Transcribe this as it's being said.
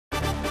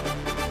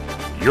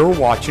You're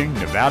watching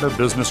Nevada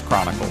Business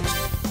Chronicles.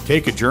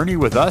 Take a journey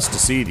with us to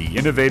see the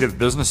innovative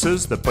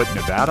businesses that put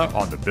Nevada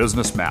on the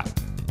business map.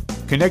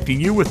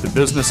 Connecting you with the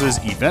businesses,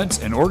 events,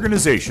 and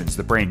organizations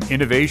that bring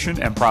innovation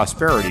and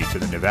prosperity to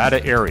the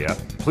Nevada area,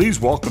 please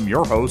welcome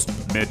your host,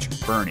 Mitch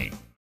Burney.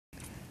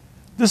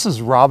 This is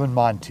Robin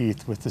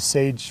Monteith with the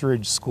Sage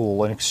Ridge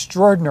School, an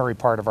extraordinary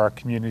part of our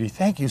community.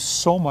 Thank you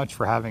so much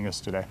for having us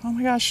today. Oh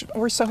my gosh,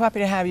 we're so happy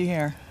to have you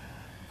here.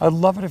 I'd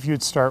love it if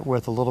you'd start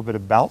with a little bit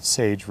about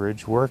Sage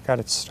Ridge, where it got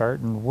its start,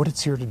 and what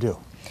it's here to do.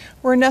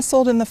 We're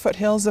nestled in the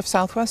foothills of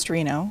Southwest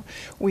Reno.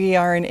 We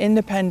are an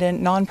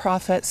independent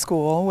nonprofit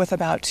school with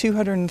about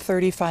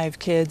 235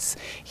 kids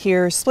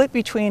here, split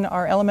between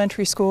our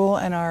elementary school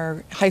and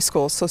our high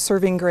school, so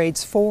serving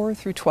grades 4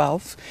 through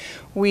 12.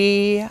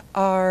 We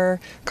are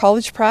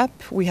college prep.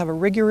 We have a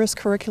rigorous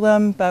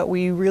curriculum, but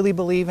we really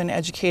believe in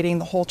educating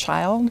the whole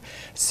child.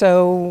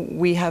 So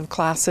we have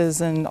classes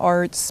in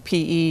arts,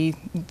 PE,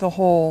 the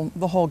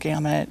whole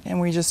gamut,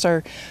 and we just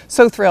are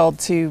so thrilled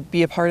to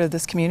be a part of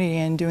this community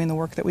and doing the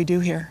work that we do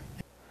here.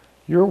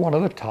 You're one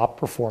of the top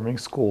performing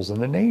schools in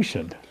the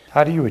nation.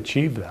 How do you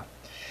achieve that?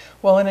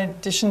 Well, in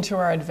addition to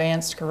our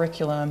advanced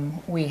curriculum,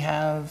 we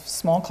have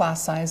small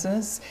class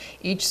sizes.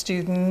 Each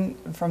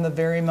student, from the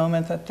very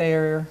moment that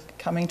they're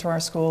coming to our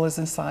school, is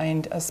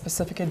assigned a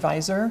specific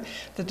advisor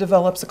that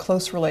develops a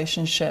close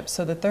relationship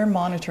so that they're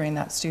monitoring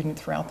that student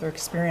throughout their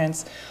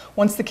experience.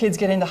 Once the kids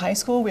get into high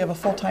school, we have a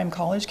full-time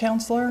college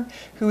counselor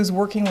who is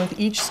working with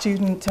each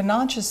student to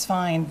not just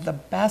find the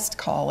best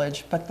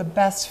college, but the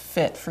best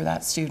fit for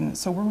that student.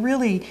 So we're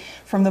really,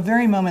 from the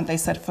very moment they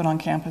set foot on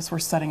campus, we're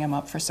setting them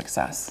up for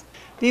success.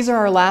 These are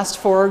our last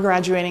 4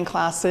 graduating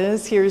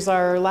classes. Here's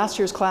our last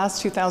year's class,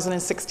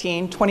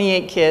 2016.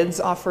 28 kids,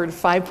 offered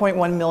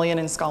 $5.1 million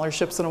in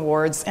scholarships and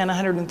awards, and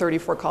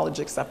 134 college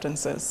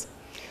acceptances.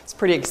 It's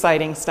pretty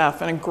exciting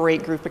stuff and a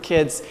great group of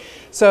kids.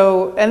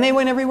 So, and they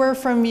went everywhere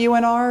from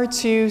UNR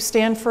to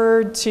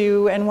Stanford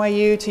to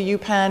NYU to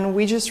UPenn.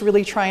 We just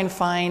really try and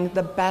find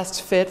the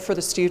best fit for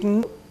the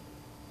student.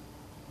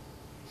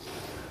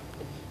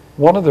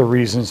 One of the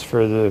reasons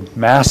for the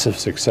massive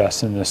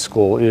success in this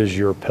school is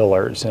your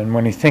pillars. And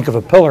when you think of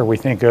a pillar, we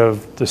think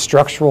of the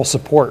structural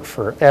support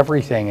for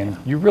everything. And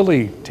you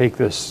really take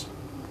this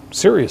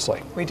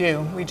seriously. We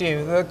do.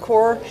 The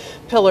core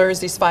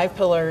pillars, these 5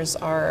 pillars,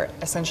 are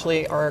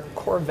essentially our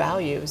core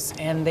values,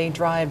 and they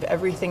drive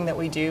everything that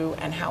we do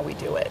and how we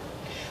do it.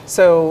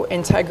 So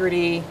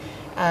integrity.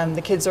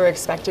 The kids are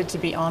expected to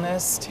be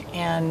honest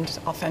and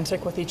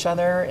authentic with each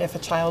other. If a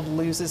child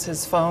loses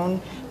his phone,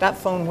 that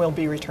phone will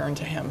be returned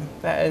to him.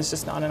 That is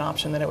just not an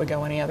option that it would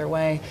go any other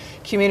way.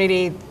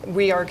 Community,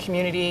 we are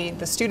community,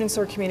 the students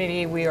are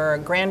community, we are a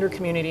grander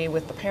community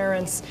with the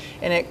parents,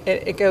 and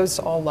it goes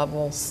to all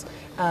levels.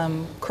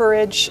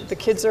 Courage, the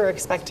kids are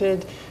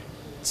expected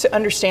to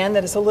understand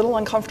that it's a little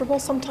uncomfortable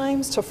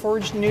sometimes to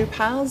forge new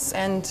paths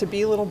and to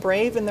be a little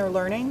brave in their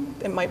learning.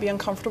 It might be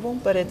uncomfortable,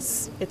 but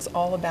it's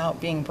all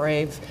about being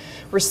brave.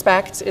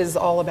 Respect is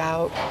all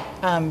about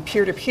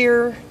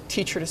peer-to-peer,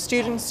 teacher to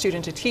student,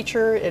 student to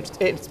teacher.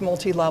 It's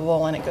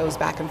multi-level and it goes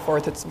back and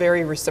forth. It's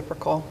very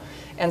reciprocal.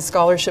 And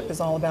scholarship is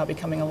all about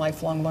becoming a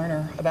lifelong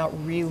learner, about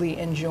really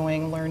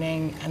enjoying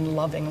learning and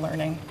loving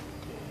learning.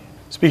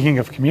 Speaking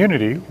of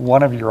community,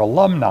 one of your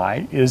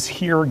alumni is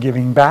here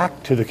giving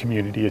back to the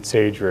community at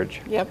Sage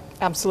Ridge. Yep,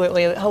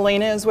 absolutely.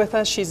 Helena is with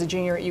us. She's a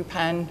junior at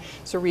UPenn.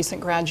 She's a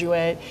recent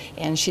graduate,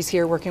 and she's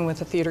here working with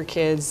the theater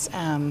kids.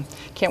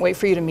 Can't wait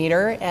for you to meet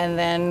her, and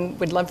then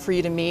we'd love for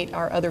you to meet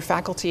our other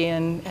faculty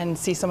and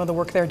see some of the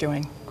work they're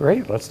doing.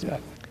 Great, let's do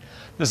that.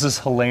 This is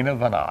Helena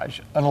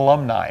Vanage, an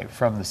alumni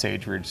from the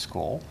Sage Ridge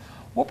School.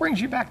 What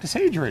brings you back to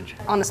Sage Ridge?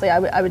 Honestly,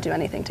 I would do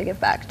anything to give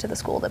back to the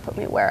school that put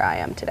me where I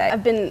am today.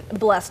 I've been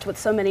blessed with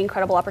so many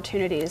incredible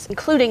opportunities,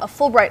 including a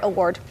Fulbright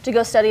Award to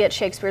go study at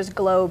Shakespeare's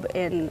Globe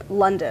in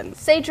London.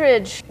 Sage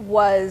Ridge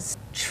was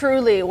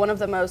truly one of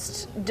the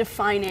most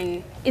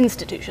defining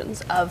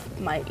institutions of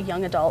my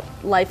young adult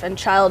life and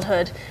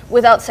childhood.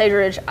 Without Sage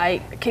Ridge,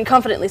 I can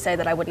confidently say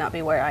that I would not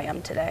be where I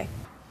am today.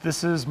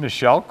 This is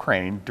Michelle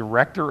Crane,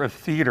 Director of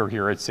Theater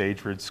here at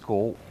Sage Ridge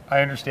School. I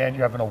understand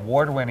you have an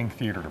award-winning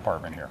theater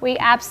department here. We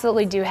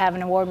absolutely do have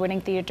an award-winning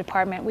theater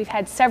department. We've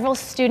had several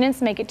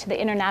students make it to the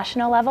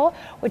international level,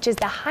 which is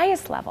the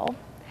highest level,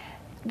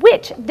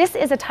 which this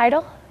is a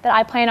title that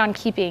I plan on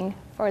keeping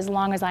for as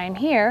long as I am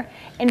here.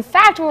 In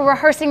fact, we're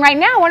rehearsing right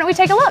now. Why don't we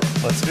take a look?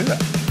 Let's do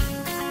that.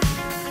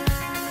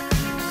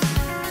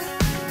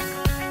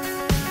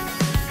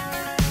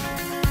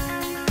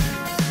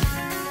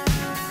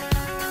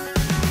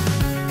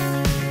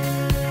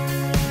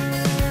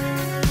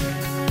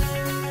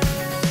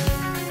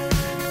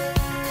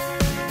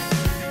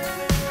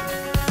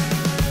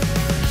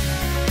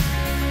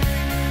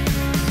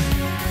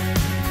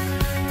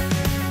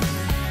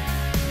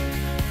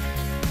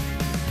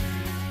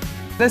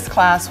 This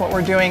class, what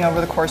we're doing over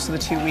the course of the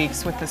 2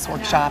 weeks with this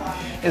workshop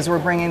is we're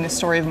bringing the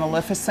story of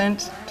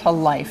Maleficent to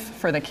life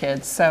for the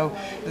kids. So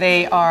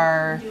they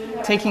are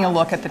taking a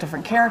look at the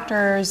different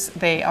characters,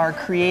 they are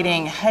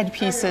creating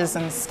headpieces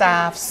and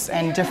staffs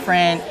and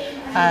different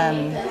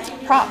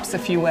props,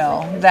 if you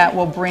will, that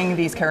will bring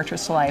these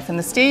characters to life. And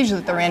the stage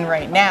that they're in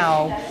right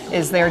now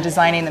is they're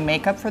designing the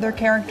makeup for their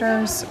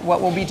characters.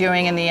 What we'll be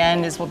doing in the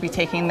end is we'll be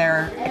taking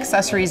their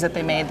accessories that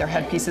they made, their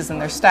headpieces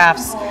and their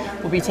staffs,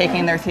 we'll be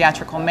taking their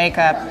theatrical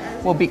makeup,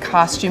 we'll be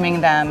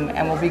costuming them,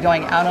 and we'll be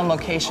going out on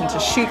location to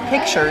shoot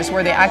pictures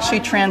where they actually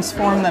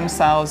transform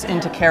themselves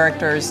into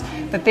characters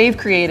that they've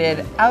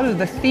created out of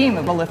the theme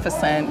of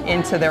Maleficent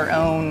into their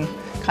own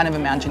kind of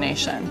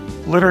imagination.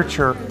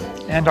 Literature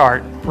and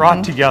art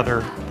brought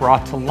together,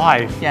 brought to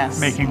life, Yes.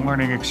 making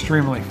learning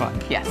extremely fun.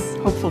 Yes,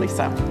 hopefully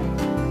so.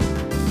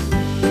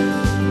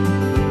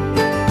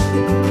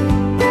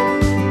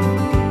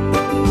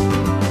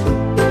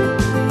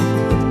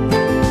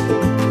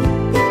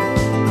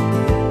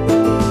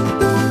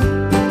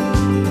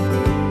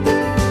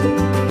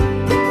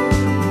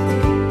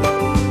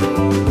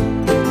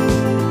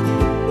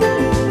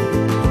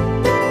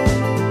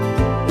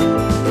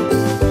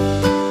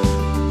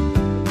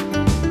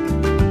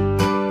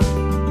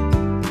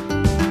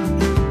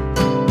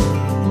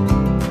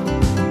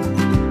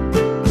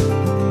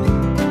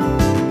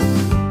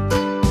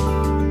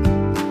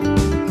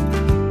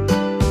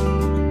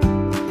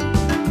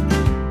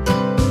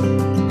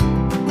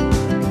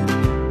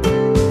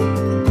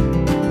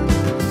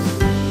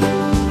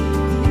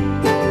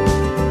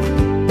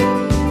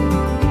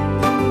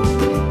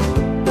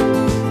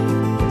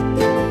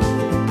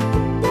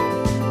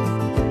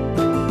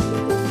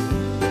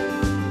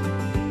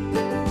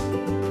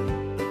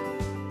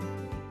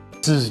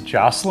 This is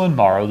Jocelyn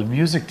Morrow, the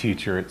music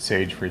teacher at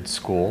Sage Ridge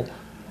School.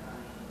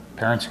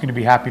 Parents are going to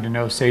be happy to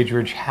know Sage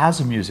Ridge has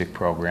a music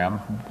program.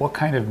 What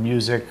kind of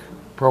music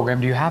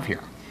program do you have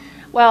here?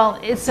 Well,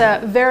 it's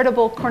a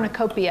veritable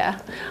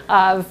cornucopia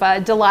of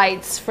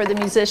delights for the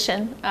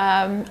musician.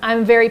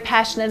 I'm very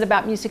passionate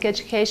about music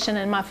education,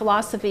 and my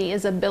philosophy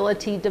is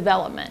ability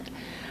development.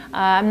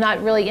 I'm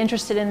not really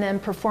interested in them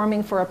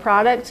performing for a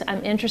product.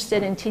 I'm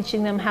interested in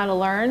teaching them how to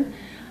learn.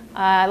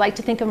 I like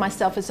to think of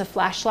myself as a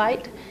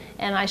flashlight,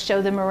 and I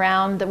show them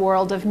around the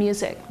world of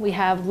music. We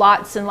have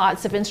lots and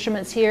lots of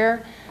instruments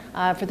here.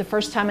 For the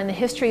first time in the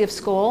history of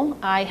school,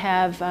 I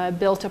have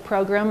built a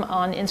program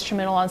on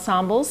instrumental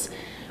ensembles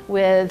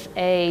with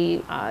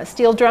a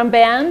steel drum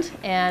band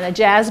and a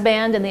jazz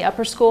band in the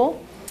upper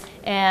school,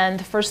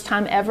 and first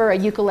time ever a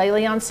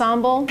ukulele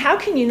ensemble. How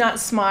can you not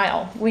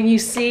smile when you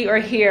see or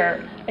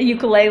hear a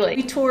ukulele?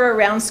 We tour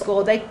around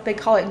school, they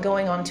call it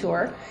going on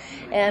tour,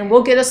 and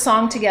we'll get a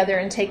song together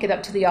and take it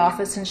up to the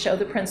office and show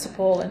the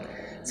principal, and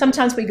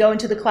sometimes we go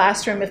into the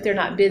classroom if they're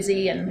not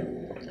busy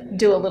and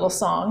do a little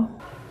song.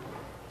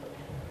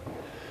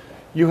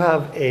 You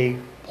have a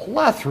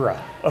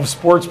plethora of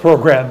sports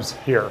programs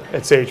here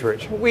at Sage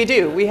Ridge. We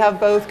do. We have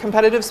both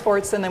competitive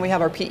sports and then we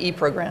have our PE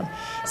program.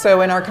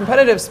 So in our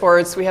competitive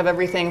sports, we have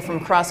everything from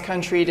cross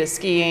country to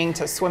skiing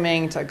to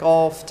swimming to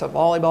golf to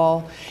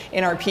volleyball.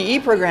 In our PE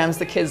programs,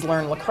 the kids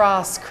learn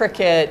lacrosse,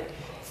 cricket,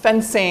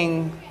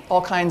 fencing,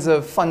 all kinds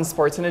of fun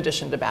sports in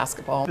addition to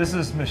basketball. This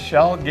is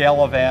Michelle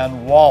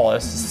Gallivan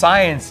Wallace,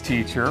 science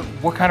teacher.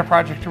 What kind of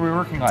project are we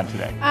working on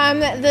today?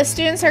 The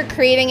students are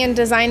creating and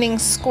designing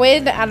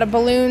squid out of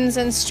balloons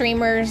and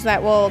streamers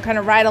that will kind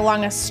of ride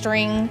along a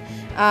string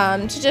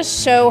to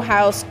just show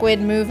how squid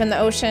move in the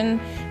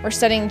ocean. We're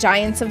studying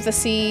giants of the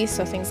sea,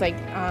 so things like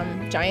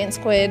giant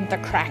squid, the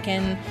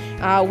kraken,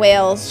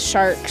 whales,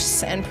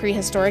 sharks, and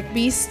prehistoric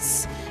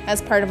beasts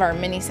as part of our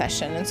mini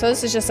session. And so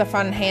this is just a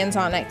fun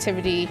hands-on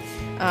activity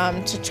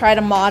to try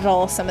to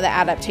model some of the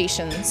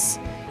adaptations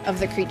of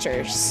the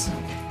creatures.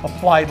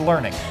 Applied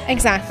learning.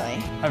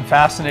 Exactly. I'm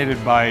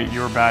fascinated by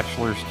your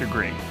bachelor's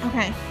degree.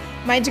 Okay.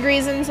 My degree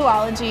is in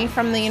zoology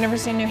from the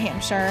University of New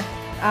Hampshire.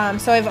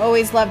 So I've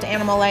always loved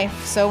animal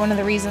life. So one of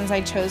the reasons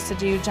I chose to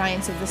do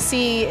Giants of the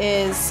Sea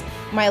is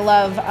my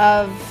love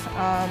of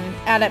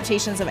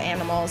adaptations of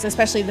animals,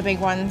 especially the big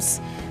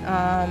ones.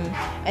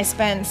 I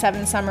spent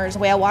 7 summers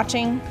whale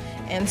watching,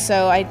 and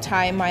so I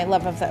tie my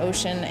love of the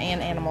ocean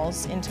and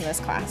animals into this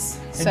class.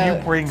 And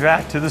you bring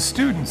that to the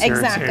students here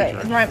at Sage Ridge.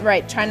 Exactly,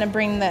 right, trying to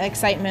bring the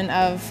excitement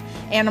of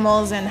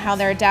animals and how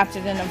they're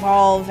adapted and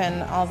evolve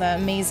and all the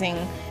amazing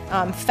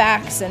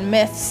facts and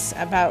myths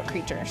about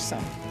creatures. So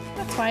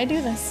that's why I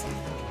do this.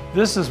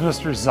 This is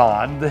Mr.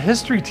 Zahn, the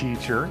history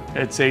teacher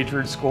at Sage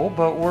Ridge School,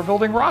 but we're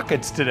building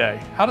rockets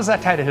today. How does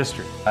that tie to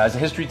history? As a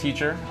history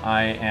teacher,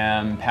 I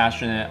am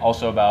passionate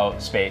also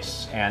about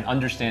space and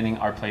understanding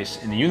our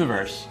place in the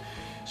universe.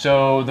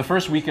 So the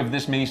first week of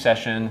this mini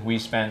session, we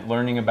spent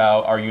learning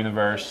about our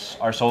universe,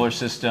 our solar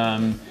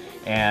system,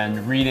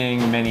 and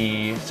reading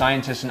many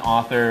scientists and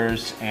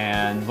authors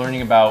and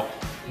learning about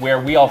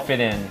where we all fit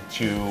in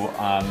to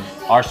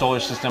our solar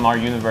system, our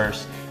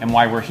universe, and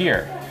why we're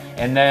here.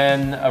 And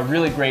then a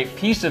really great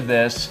piece of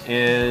this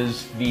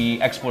is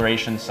the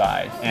exploration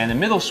side. And in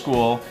middle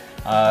school,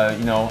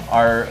 You know,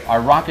 our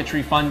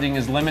rocketry funding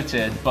is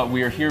limited, but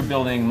we are here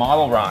building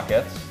model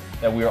rockets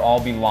that we will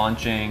all be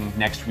launching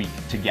next week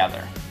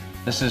together.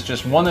 This is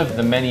just one of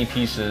the many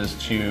pieces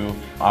to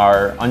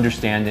our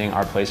understanding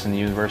our place in the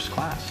universe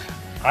class.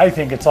 I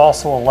think it's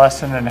also a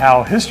lesson in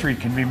how history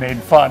can be made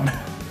fun.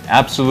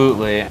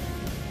 Absolutely.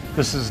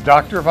 This is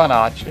Dr. Van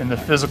Och in the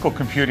physical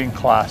computing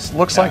class.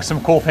 Looks like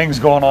some cool things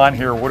going on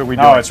here. What are we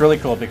doing? Oh, it's really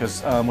cool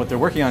because what they're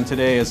working on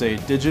today is a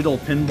digital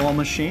pinball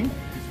machine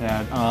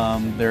that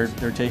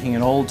they're taking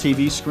an old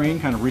TV screen,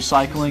 kind of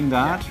recycling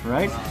that,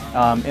 right?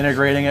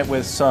 Integrating it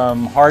with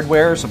some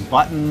hardware, some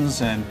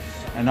buttons, and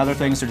other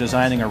things. They're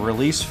designing a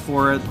release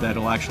for it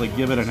that'll actually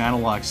give it an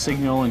analog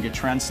signal and get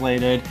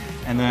translated,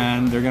 and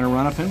then they're going to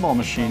run a pinball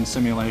machine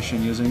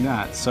simulation using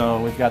that.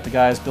 So we've got the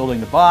guys building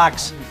the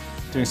box,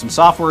 doing some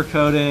software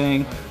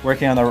coding,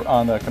 working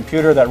on the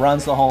computer that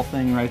runs the whole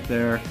thing right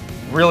there.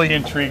 Really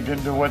intrigued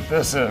into what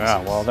this is.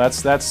 Yeah, well,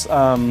 that's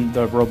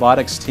the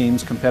robotics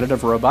team's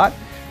competitive robot.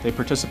 They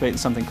participate in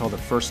something called the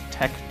First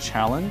Tech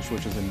Challenge,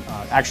 which is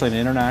actually an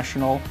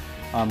international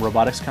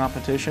robotics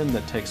competition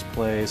that takes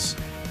place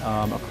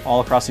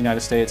all across the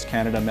United States,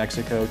 Canada,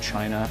 Mexico,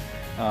 China,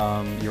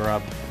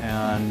 Europe,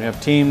 and we have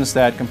teams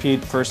that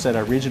compete first at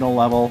a regional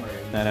level,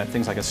 then at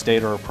things like a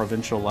state or a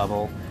provincial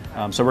level.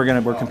 So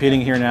we're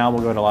competing here now.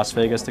 We'll go to Las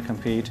Vegas to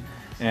compete,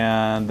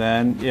 and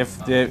then if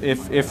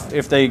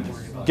they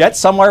get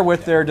somewhere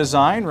with their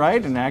design,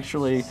 right, and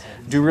actually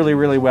do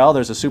really well,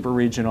 there's a super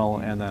regional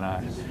and then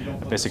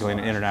basically an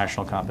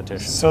international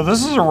competition. So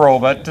this is a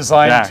robot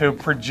designed to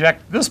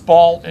project this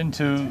ball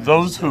into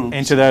those hoops.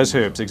 Into those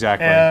hoops,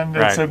 exactly. And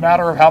it's a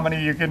matter of how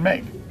many you can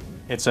make.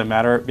 It's a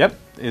matter of, yep,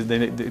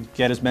 they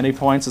get as many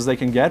points as they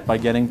can get by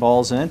getting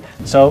balls in.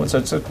 So it's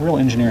a real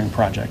engineering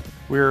project.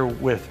 We're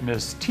with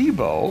Ms.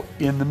 Tebow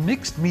in the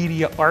mixed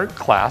media art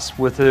class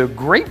with a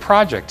great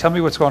project. Tell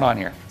me what's going on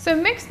here. So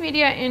mixed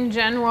media in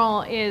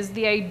general is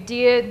the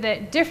idea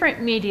that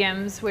different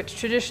mediums, which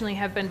traditionally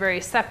have been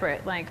very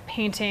separate, like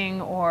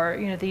painting or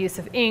the use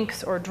of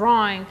inks or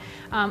drawing,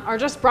 are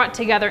just brought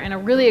together in a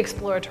really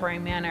exploratory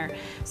manner.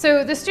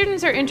 So the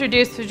students are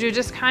introduced to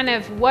just kind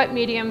of what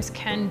mediums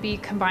can be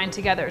combined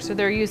together. So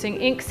they're using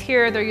inks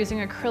here, they're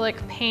using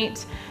acrylic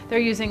paint, they're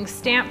using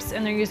stamps,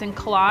 and they're using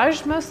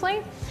collage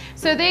mostly.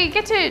 So they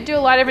get to do a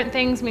lot of different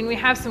things. I mean, we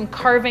have some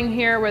carving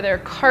here where they're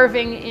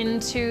carving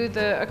into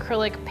the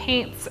acrylic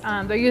paints.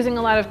 They're using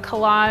a lot of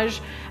collage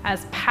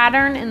as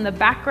pattern in the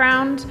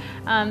background.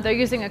 They're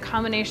using a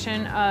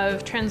combination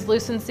of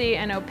translucency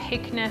and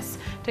opaqueness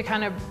to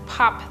kind of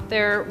pop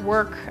their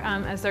work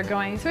as they're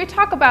going. So we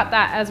talk about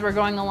that as we're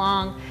going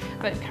along,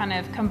 but kind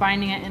of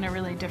combining it in a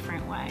really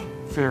different way.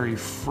 Very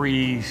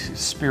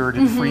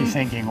free-spirited,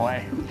 free-thinking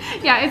way.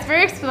 Yeah, it's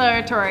very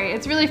exploratory.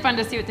 It's really fun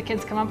to see what the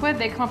kids come up with.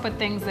 They come up with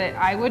things that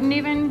I wouldn't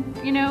even,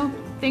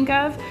 think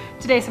of.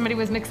 Today somebody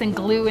was mixing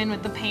glue in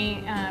with the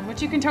paint,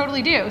 which you can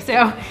totally do.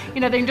 So,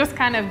 they can just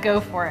kind of go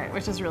for it,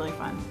 which is really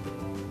fun.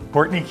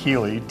 Courtney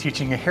Keeley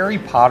teaching a Harry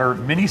Potter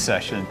mini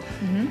session.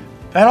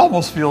 That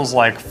almost feels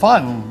like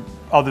fun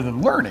other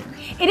than learning.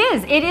 It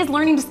is. It is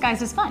learning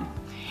disguised as fun.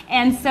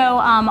 And so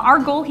our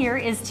goal here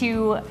is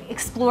to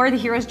explore the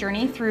hero's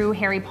journey through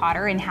Harry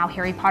Potter and how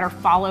Harry Potter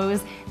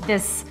follows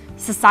this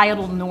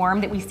societal norm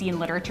that we see in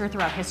literature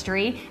throughout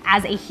history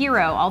as a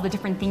hero, all the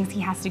different things he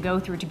has to go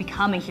through to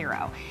become a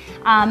hero.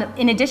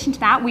 In addition to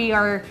that, we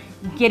are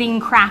getting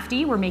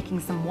crafty. We're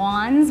making some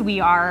wands. We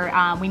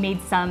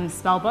made some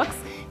spell books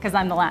because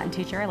I'm the Latin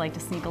teacher. I like to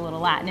sneak a little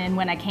Latin in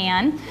when I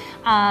can.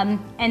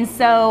 And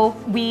so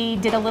we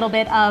did a little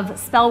bit of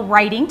spell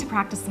writing to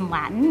practice some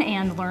Latin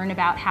and learn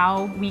about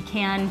how we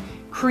can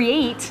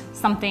create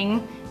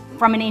something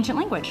from an ancient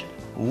language.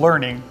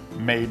 Learning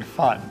made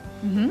fun.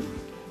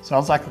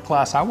 Sounds like a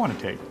class I want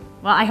to take.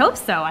 Well, I hope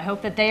so. I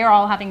hope that they are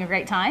all having a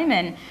great time,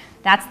 and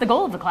that's the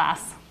goal of the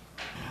class.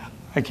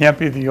 I can't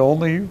be the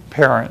only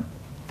parent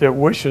that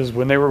wishes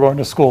when they were going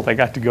to school they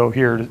got to go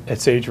here at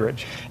Sage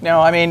Ridge.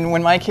 No, I mean,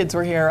 when my kids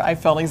were here, I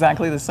felt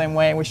exactly the same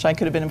way. I wish I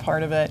could have been a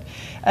part of it.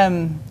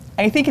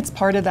 I think it's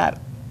part of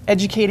that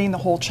educating the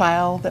whole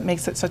child that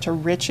makes it such a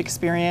rich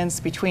experience.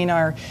 Between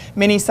our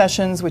mini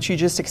sessions, which you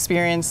just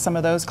experienced some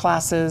of those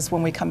classes,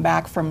 when we come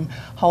back from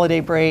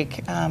holiday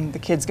break, the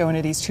kids go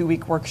into these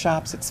 2-week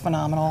workshops. It's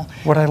phenomenal.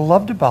 What I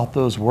loved about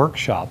those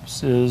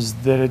workshops is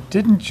that it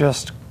didn't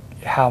just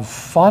have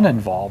fun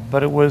involved,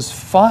 but it was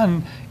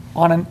fun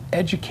on an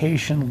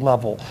education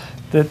level,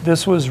 that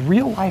this was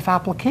real life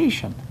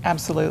application.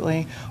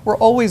 Absolutely. We're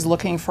always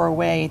looking for a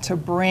way to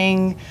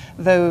bring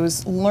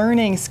those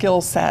learning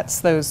skill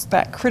sets,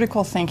 that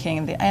critical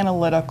thinking, the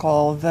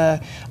analytical,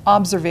 the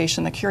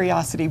observation, the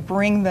curiosity,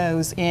 bring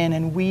those in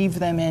and weave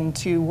them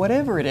into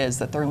whatever it is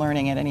that they're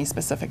learning at any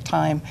specific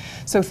time.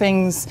 So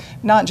things,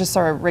 not just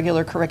our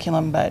regular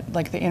curriculum, but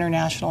like the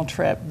international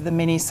trip, the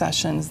mini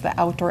sessions, the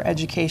outdoor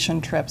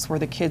education trips where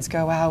the kids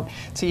go out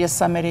to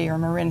Yosemite or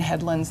Marin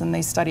Headlands and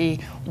they study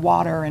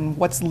water and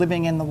what's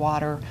living in the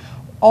water.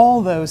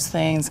 All those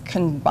things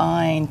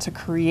combine to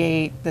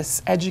create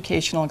this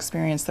educational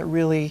experience that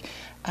really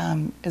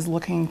is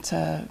looking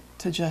to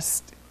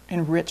just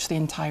enrich the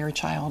entire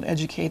child,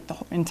 educate the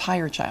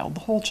entire child,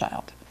 the whole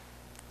child.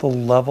 The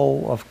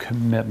level of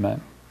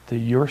commitment that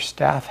your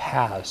staff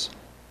has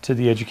to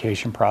the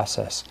education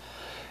process,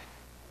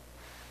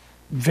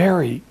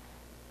 very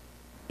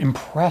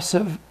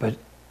impressive, but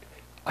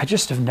I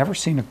just have never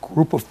seen a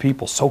group of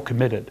people so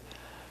committed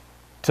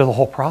to the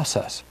whole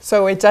process.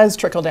 So it does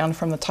trickle down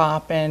from the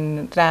top,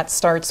 and that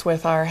starts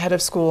with our head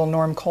of school,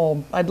 Norm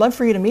Kolb. I'd love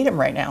for you to meet him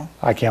right now.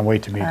 I can't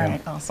wait to meet All him.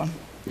 right, awesome.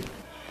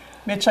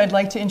 Mitch, I'd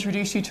like to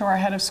introduce you to our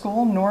head of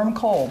school, Norm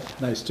Kolb.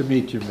 Nice to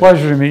meet you, Mitch.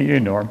 Pleasure to meet you,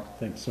 Norm.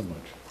 Thanks so much.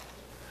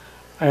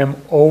 I am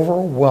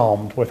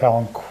overwhelmed with how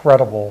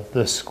incredible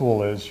this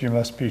school is. You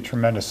must be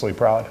tremendously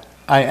proud.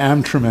 I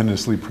am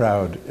tremendously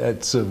proud.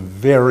 It's a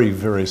very,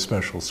 very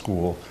special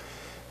school.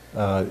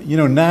 You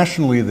know,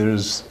 nationally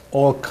there's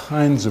all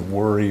kinds of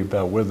worry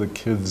about whether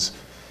kids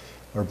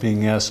are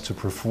being asked to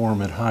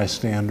perform at high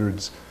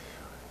standards.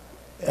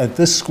 At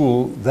this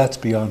school, that's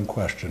beyond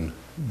question.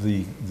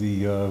 The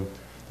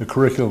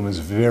curriculum is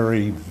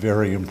very,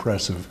 very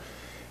impressive.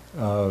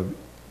 But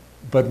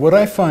what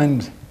I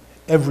find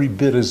every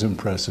bit as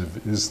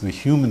impressive is the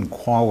human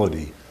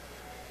quality,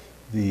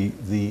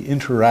 the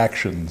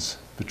interactions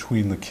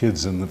between the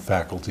kids and the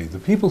faculty. The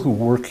people who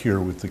work here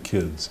with the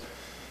kids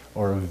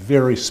are a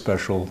very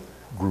special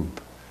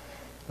group.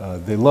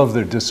 They love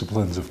their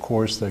disciplines, of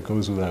course, that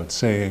goes without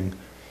saying,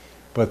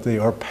 but they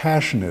are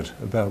passionate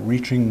about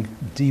reaching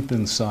deep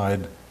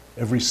inside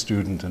every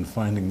student and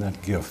finding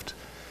that gift.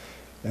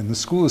 And the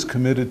school is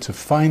committed to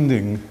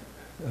finding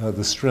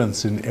the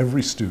strengths in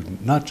every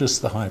student, not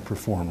just the high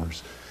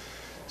performers.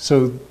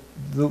 So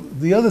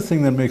the other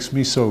thing that makes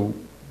me so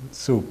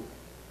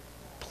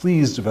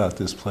pleased about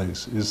this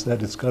place is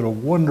that it's got a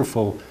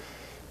wonderful,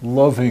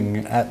 loving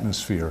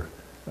atmosphere.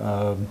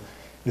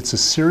 It's a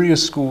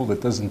serious school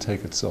that doesn't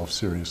take itself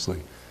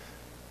seriously.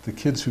 The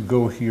kids who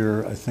go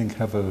here, I think,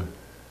 have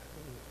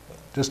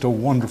just a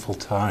wonderful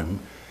time.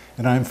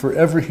 And I'm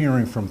forever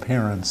hearing from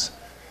parents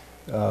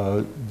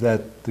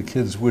that the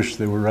kids wish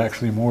there were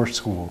actually more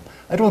school.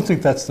 I don't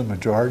think that's the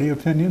majority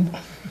opinion,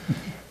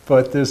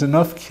 but there's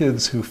enough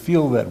kids who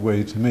feel that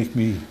way to make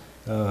me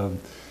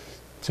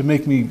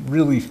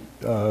really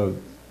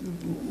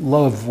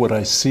love what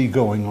I see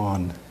going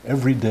on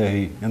every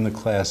day in the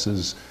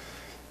classes.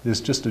 There's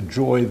just a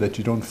joy that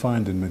you don't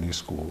find in many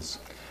schools.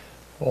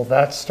 Well,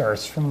 that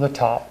starts from the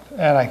top,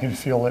 and I can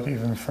feel it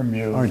even from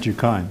you. Aren't you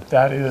kind?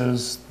 That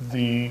is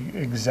the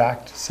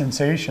exact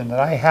sensation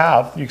that I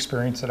have, the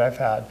experience that I've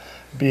had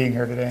being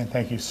here today, and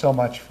thank you so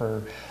much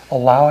for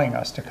allowing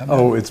us to come in.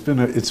 Oh, it's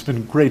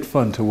been great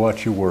fun to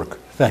watch you work.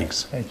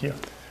 Thanks. Thank you.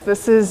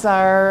 This is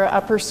our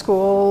upper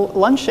school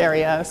lunch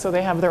area. So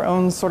they have their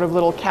own sort of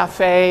little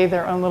cafe,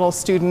 their own little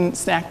student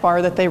snack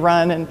bar that they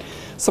run and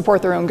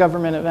support their own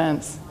government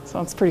events. So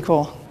it's pretty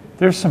cool.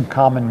 There's some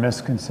common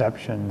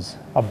misconceptions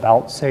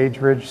about Sage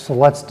Ridge, so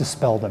let's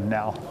dispel them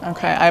now.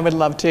 Okay, I would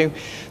love to.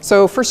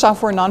 So first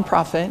off, we're a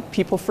nonprofit.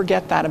 People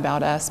forget that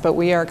about us, but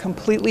we are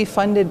completely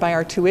funded by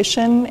our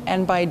tuition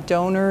and by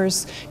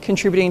donors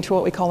contributing to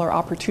what we call our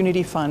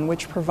Opportunity Fund,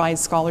 which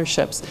provides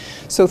scholarships.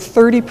 So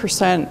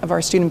 30% of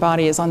our student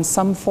body is on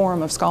some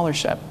form of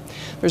scholarship.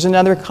 There's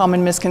another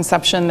common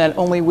misconception that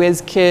only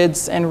whiz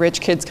kids and rich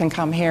kids can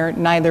come here.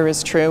 Neither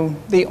is true.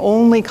 The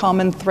only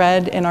common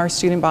thread in our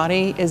student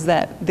body is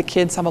that the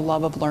kids have a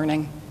love of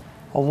learning.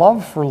 A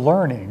love for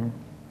learning,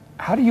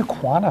 how do you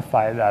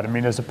quantify that? I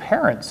mean, as a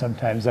parent,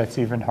 sometimes that's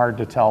even hard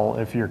to tell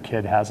if your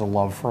kid has a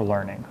love for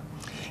learning.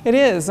 It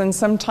is, and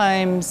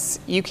sometimes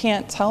you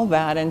can't tell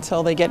that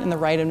until they get in the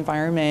right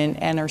environment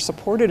and are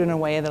supported in a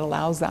way that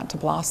allows that to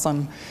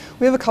blossom.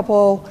 We have a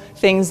couple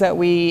things that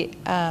we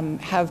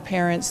have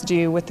parents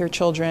do with their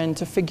children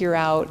to figure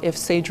out if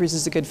Sage Ridge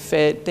is a good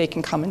fit. They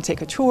can come and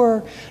take a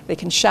tour. They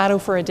can shadow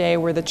for a day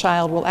where the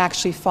child will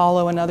actually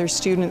follow another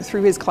student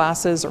through his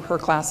classes or her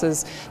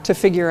classes to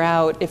figure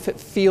out if it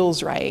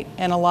feels right.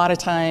 And a lot of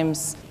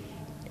times,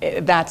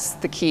 that's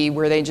the key,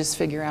 where they just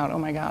figure out, oh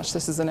my gosh,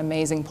 this is an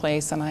amazing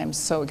place and I am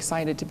so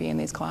excited to be in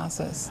these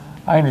classes.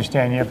 I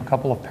understand you have a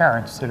couple of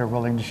parents that are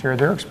willing to share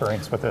their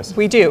experience with us.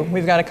 We do.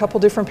 We've got a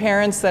couple different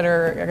parents that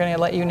are going to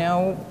let you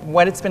know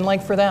what it's been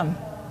like for them.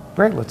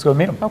 Great, let's go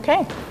meet them.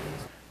 Okay.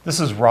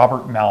 This is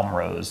Robert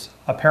Malmrose,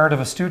 a parent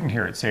of a student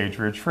here at Sage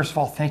Ridge. First of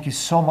all, thank you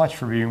so much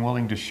for being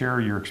willing to share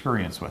your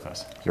experience with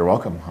us. You're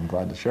welcome. I'm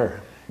glad to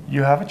share.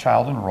 You have a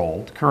child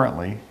enrolled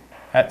currently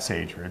at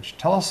Sage Ridge.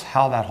 Tell us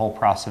how that whole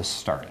process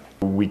started.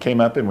 We came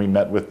up and we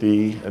met with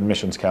the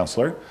admissions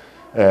counselor,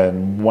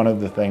 and one of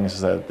the things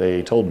that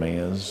they told me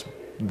is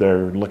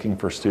they're looking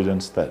for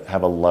students that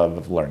have a love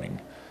of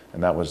learning,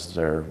 and that was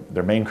their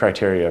main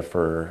criteria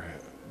for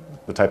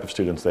the type of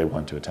students they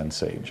want to attend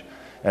Sage.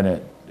 And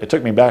it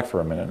took me back for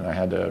a minute, and I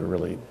had to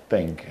really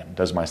think,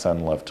 does my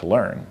son love to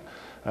learn?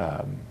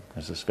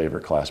 His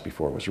favorite class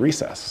before was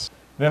recess.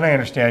 Then I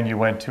understand you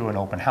went to an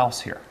open house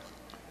here.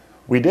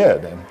 We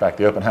did. In fact,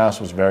 the open house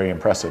was very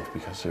impressive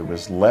because it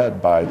was led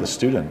by the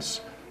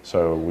students.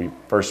 So we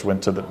first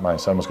went to my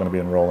son was going to be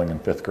enrolling in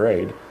 5th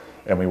grade,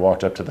 and we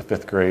walked up to the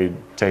 5th grade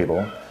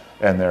table,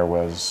 and there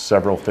was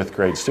several 5th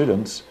grade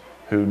students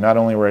who not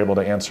only were able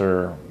to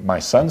answer my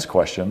son's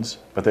questions,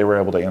 but they were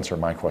able to answer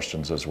my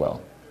questions as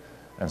well.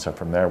 And so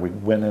from there, we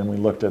went and we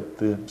looked at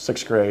the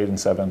 6th grade and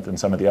 7th and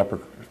some of the upper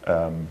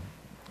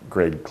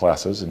grade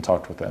classes and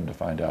talked with them to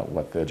find out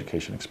what the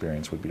education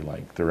experience would be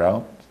like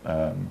throughout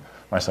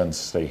my son's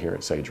stay here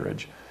at Sage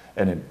Ridge.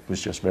 And it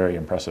was just very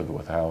impressive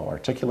with how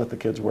articulate the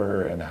kids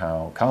were and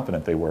how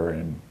confident they were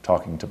in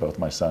talking to both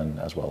my son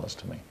as well as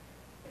to me.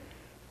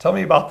 Tell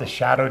me about the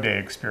Shadow Day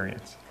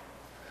experience.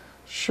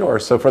 Sure.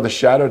 So for the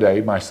Shadow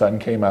Day, my son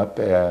came up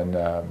and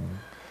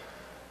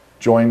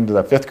joined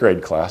the 5th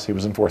grade class. He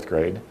was in 4th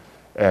grade,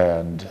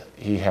 and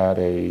he had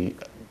a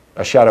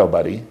shadow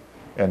buddy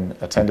and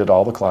attended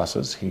all the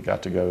classes. He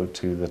got to go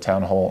to the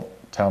town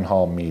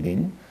hall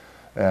meeting,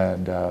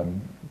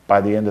 and by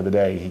the end of the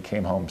day, he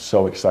came home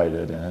so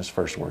excited, and his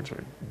first words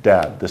were,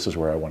 "Dad, this is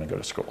where I want to go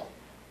to school."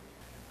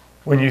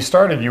 When you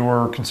started, you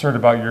were concerned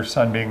about your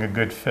son being a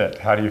good fit.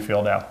 How do you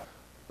feel now?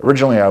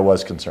 Originally, I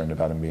was concerned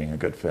about him being a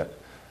good fit.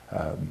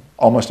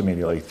 Almost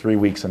immediately, 3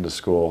 weeks into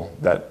school,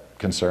 that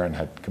concern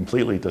had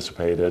completely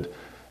dissipated,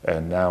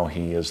 and now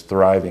he is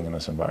thriving in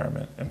this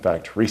environment. In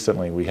fact,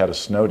 recently we had a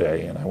snow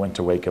day, and I went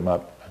to wake him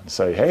up and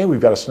say, "Hey,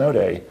 we've got a snow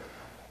day."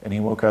 And he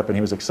woke up and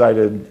he was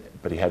excited,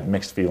 but he had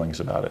mixed feelings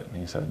about it. And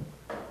he said,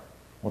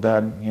 "Well,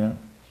 Dad,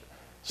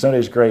 snow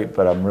day's great,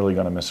 but I'm really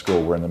going to miss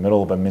school. We're in the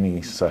middle of a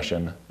mini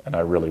session, and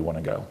I really want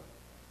to go."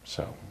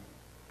 So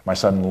my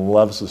son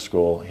loves the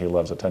school. He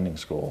loves attending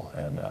school,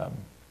 and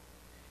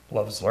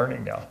Loves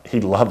learning now.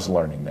 he loves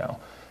learning now.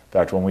 In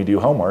fact, when we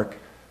do homework,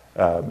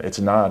 it's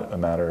not a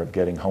matter of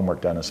getting homework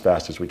done as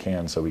fast as we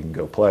can so we can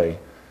go play.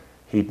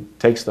 He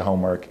takes the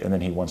homework and then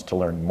he wants to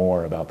learn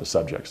more about the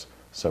subjects.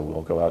 So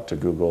we'll go out to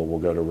Google, we'll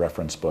go to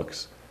reference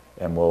books,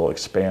 and we'll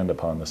expand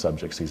upon the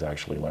subjects he's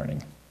actually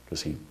learning,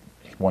 because he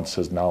wants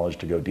his knowledge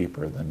to go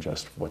deeper than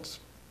just what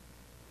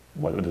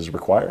is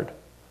required.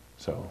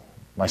 So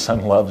my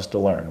son loves to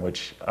learn,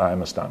 which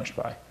I'm astonished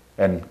by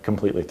and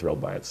completely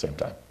thrilled by at the same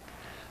time.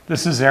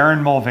 This is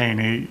Erin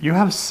Mulvaney. You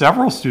have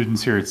several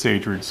students here at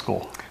Sage Ridge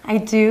School. I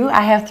do.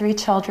 I have 3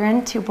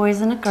 children, 2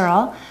 boys and a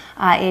girl.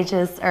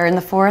 Ages are in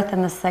the 4th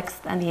and the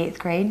 6th and the 8th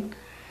grade.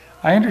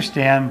 I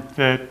understand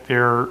that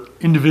they're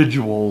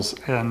individuals,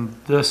 and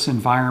this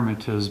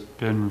environment has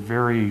been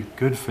very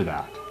good for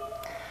that.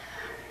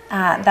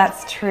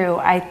 That's true.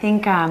 I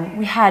think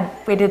we had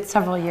waited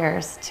several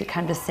years to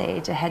come to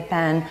Sage. It had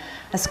been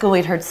a school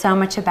we'd heard so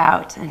much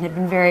about and had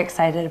been very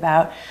excited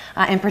about,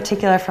 in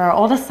particular for our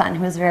oldest son,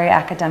 who was very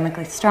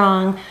academically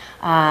strong,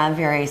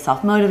 very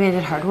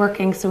self-motivated,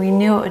 hardworking, so we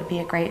knew it would be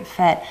a great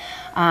fit.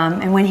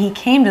 And when he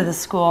came to the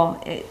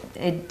school,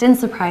 it didn't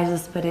surprise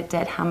us, but it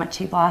did, how much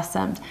he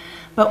blossomed.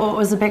 But what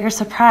was a bigger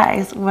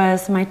surprise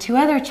was my 2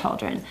 other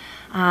children,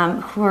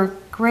 who were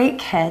great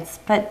kids,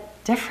 but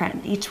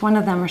different. Each one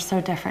of them are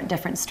so different,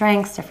 different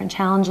strengths, different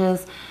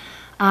challenges.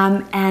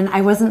 And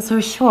I wasn't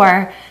so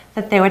sure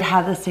that they would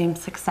have the same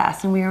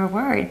success. And we were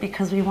worried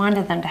because we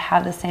wanted them to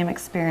have the same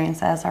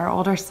experience as our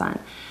older son.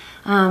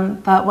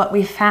 But what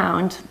we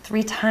found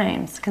 3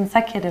 times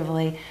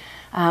consecutively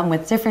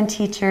with different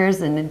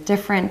teachers and in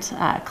different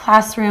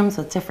classrooms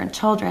with different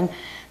children,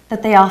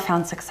 that they all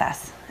found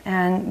success.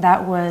 And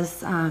that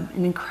was an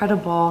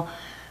incredible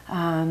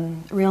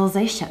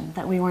realization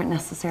that we weren't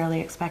necessarily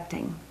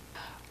expecting.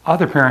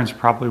 Other parents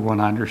probably want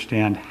to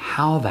understand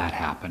how that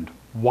happened.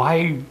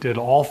 Why did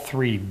all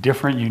 3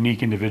 different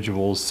unique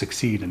individuals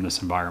succeed in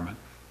this environment?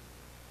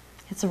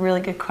 It's a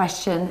really good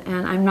question,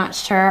 and I'm not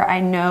sure I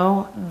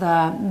know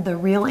the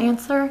real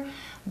answer,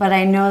 but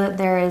I know that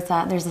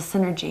there's a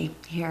synergy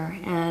here,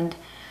 and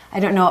I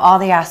don't know all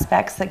the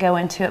aspects that go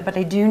into it, but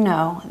I do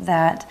know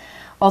that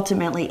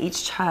ultimately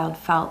each child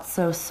felt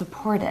so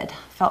supported,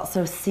 felt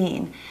so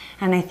seen.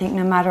 And I think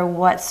no matter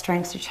what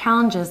strengths or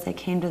challenges they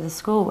came to the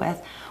school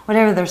with,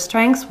 whatever their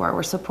strengths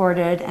were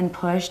supported and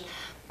pushed,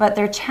 but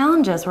their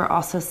challenges were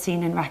also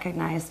seen and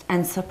recognized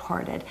and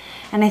supported.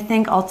 And I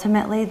think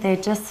ultimately they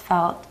just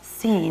felt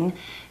seen,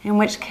 in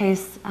which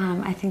case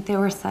I think they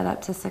were set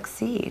up to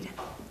succeed.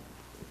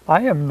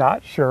 I am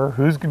not sure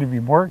who's going to be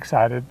more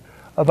excited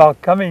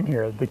about coming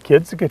here, the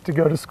kids who get to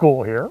go to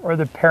school here or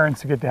the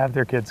parents who get to have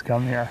their kids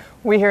come here.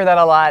 We hear that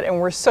a lot, and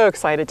we're so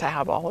excited to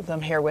have all of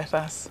them here with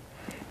us.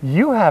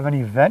 You have an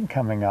event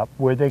coming up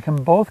where they can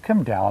both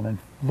come down and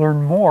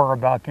learn more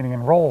about getting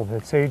enrolled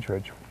at Sage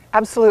Ridge.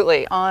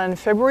 Absolutely. On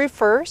February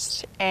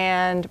 1st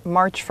and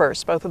March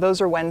 1st, both of those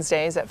are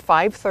Wednesdays at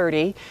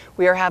 5:30,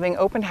 we are having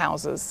open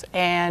houses,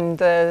 and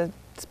the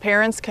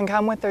parents can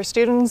come with their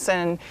students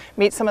and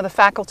meet some of the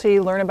faculty,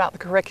 learn about the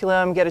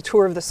curriculum, get a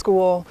tour of the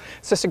school.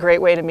 It's just a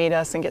great way to meet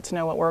us and get to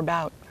know what we're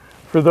about.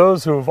 For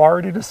those who have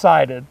already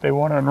decided they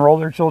want to enroll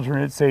their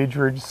children at Sage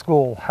Ridge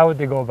School, how would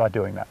they go about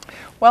doing that?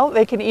 Well,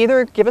 they can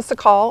either give us a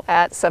call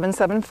at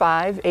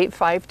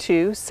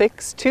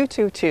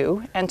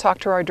 775-852-6222 and talk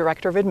to our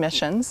Director of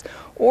Admissions,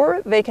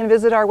 or they can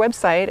visit our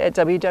website at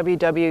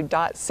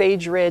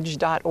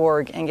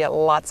www.sageridge.org and get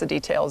lots of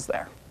details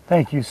there.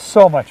 Thank you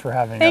so much for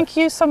having us. Thank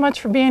you so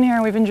much for being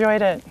here. We've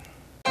enjoyed it.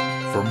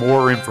 For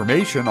more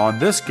information on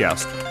this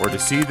guest or to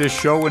see this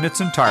show in its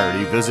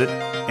entirety, visit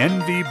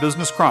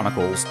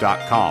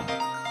nvbusinesschronicles.com.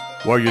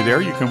 While you're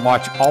there, you can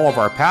watch all of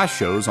our past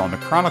shows on the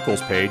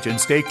Chronicles page and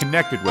stay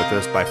connected with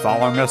us by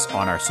following us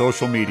on our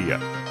social media.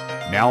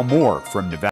 Now more from Nevada.